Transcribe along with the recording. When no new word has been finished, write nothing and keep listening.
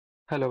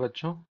Hello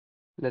bachcho,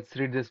 let's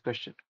read this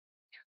question.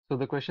 So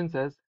the question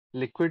says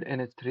liquid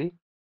NH3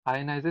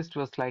 ionizes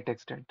to a slight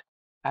extent.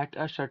 At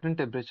a certain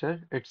temperature,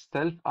 its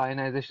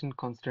self-ionization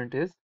constant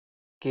is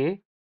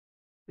K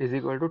is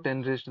equal to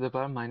 10 raised to the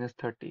power minus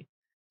 30.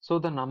 So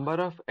the number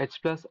of H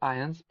plus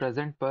ions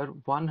present per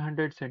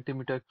 100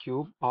 centimeter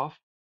cube of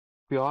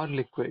pure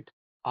liquid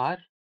are,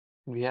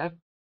 we have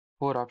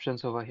four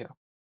options over here.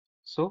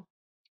 So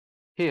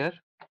here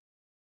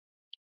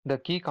the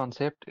key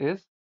concept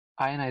is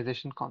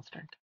ionization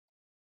constant.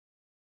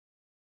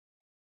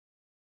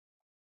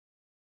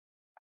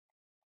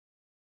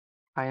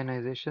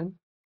 Ionization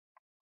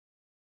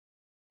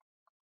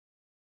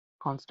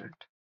constant.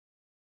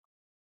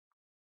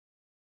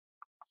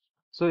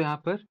 सो यहाँ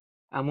पर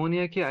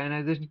ammonia की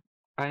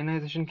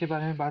ionization के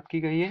बारे में बात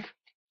की गई है.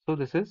 So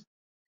this is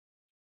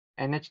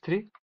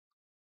NH3.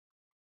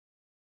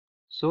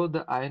 So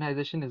the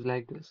ionization is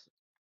like this.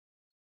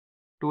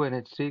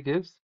 2NH3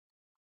 gives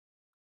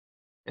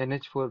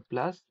NH4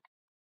 plus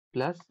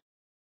plus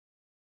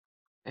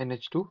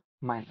NH2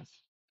 minus.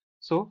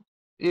 So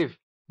if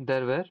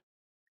there were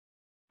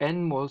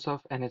n moles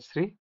of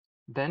NH3,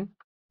 then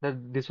the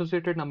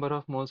dissociated number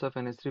of moles of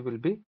NH3 will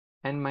be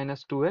n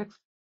minus 2x,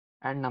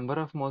 and number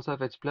of moles of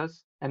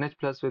NH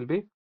plus will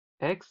be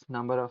x,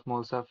 number of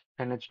moles of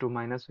NH2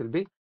 minus will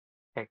be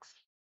x.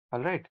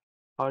 Alright,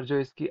 और जो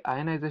इसकी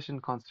ionization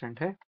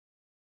constant है,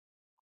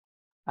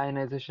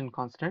 ionization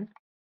constant,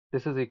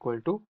 this is equal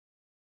to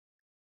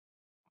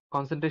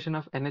concentration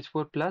of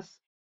NH4 plus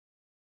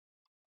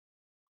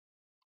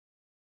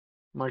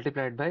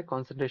multiplied by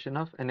concentration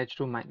of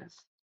NH2 minus,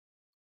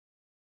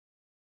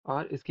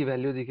 और इसकी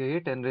value दी गई है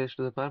 10 raised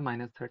to the power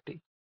minus 30.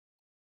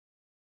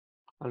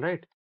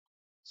 Alright,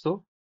 so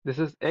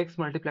this is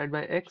x multiplied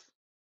by x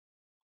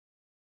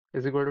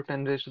is equal to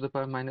 10 raised to the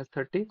power minus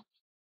 30.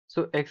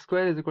 So x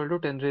square is equal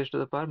to 10 raised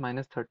to the power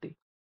minus 30.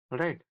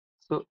 Alright,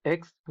 so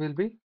x will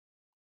be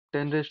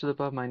 10 raised to the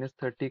power minus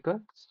 30 का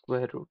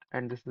square root,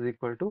 and this is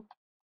equal to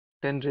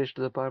 10 raised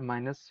to the power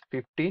minus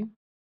 15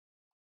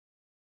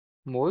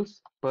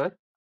 moles per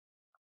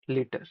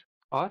liter,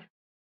 or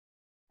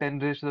 10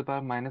 raised to the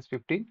power minus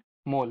 15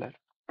 molar.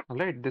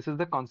 Alright, this is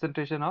the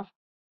concentration of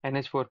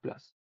NH4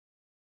 plus.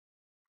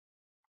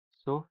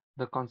 So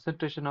the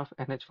concentration of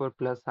NH4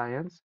 plus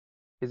ions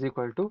is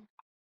equal to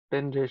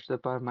 10 raised to the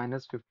power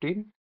minus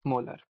 15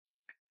 molar.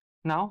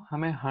 Now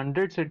हमें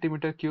 100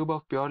 centimetre cube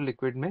of pure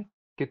liquid में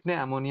कितने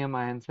ammonium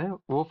ions हैं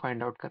वो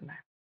find out करना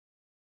है.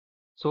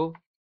 So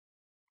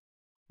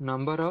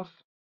number of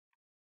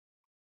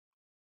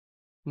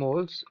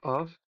moles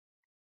of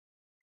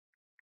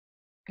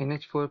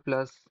NH4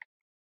 plus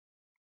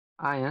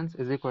ions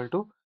is equal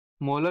to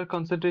molar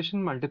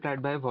concentration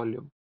multiplied by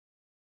volume.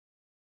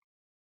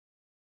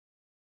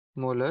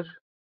 Molar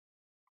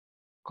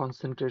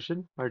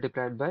concentration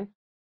multiplied by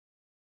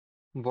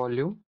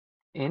volume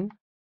in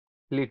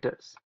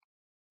liters.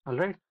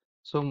 Alright,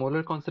 so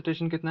molar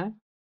concentration कितना है?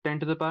 10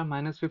 to the power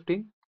minus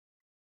 15,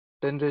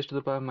 10 raised to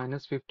the power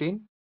minus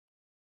 15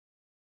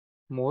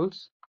 moles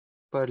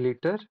per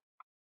liter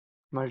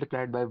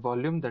multiplied by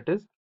volume, that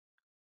is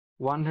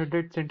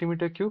 100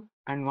 centimeter cube,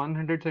 and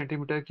 100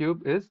 centimeter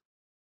cube is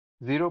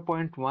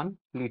 0.1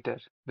 liter,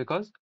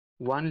 because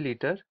 1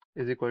 liter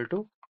is equal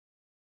to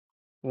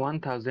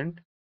 1000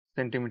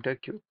 centimeter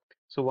cube.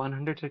 So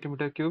 100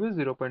 centimeter cube is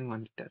 0.1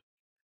 liter.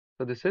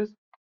 So this is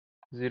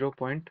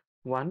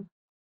 0.1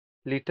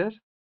 liter,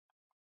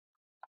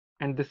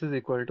 and this is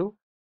equal to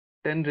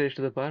 10 raised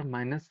to the power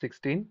minus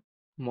 16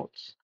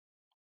 moles.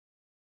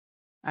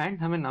 And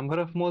हमें number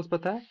of moles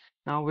पता है.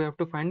 Now we have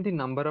to find the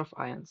number of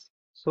ions.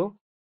 So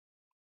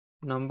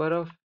number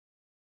of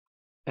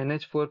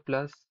NH4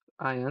 plus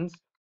ions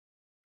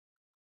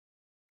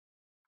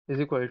is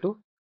equal to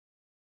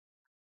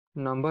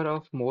number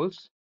of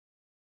moles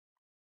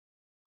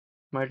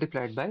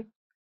multiplied by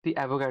the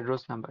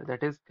Avogadro's number,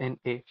 that is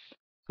Na.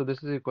 So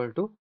this is equal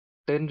to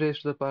 10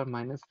 raised to the power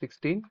minus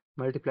 16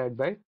 multiplied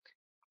by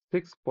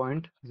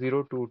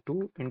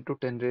 6.022 into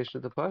 10 raised to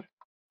the power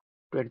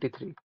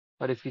 23,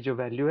 और इसकी जो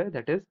value है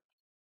that is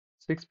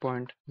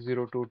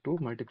 6.022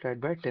 multiplied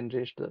by 10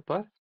 raised to the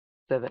power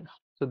 7.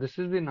 So this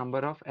is the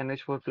number of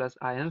NH4 plus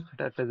ions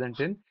that are present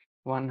in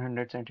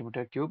 100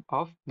 centimeter cube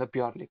of the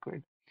pure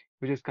liquid,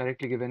 which is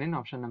correctly given in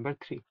option number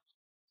 3.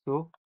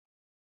 So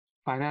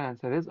final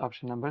answer is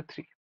option number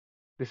 3.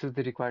 This is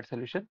the required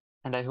solution,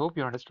 and I hope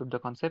you understood the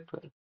concept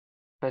well.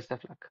 Best of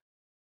luck.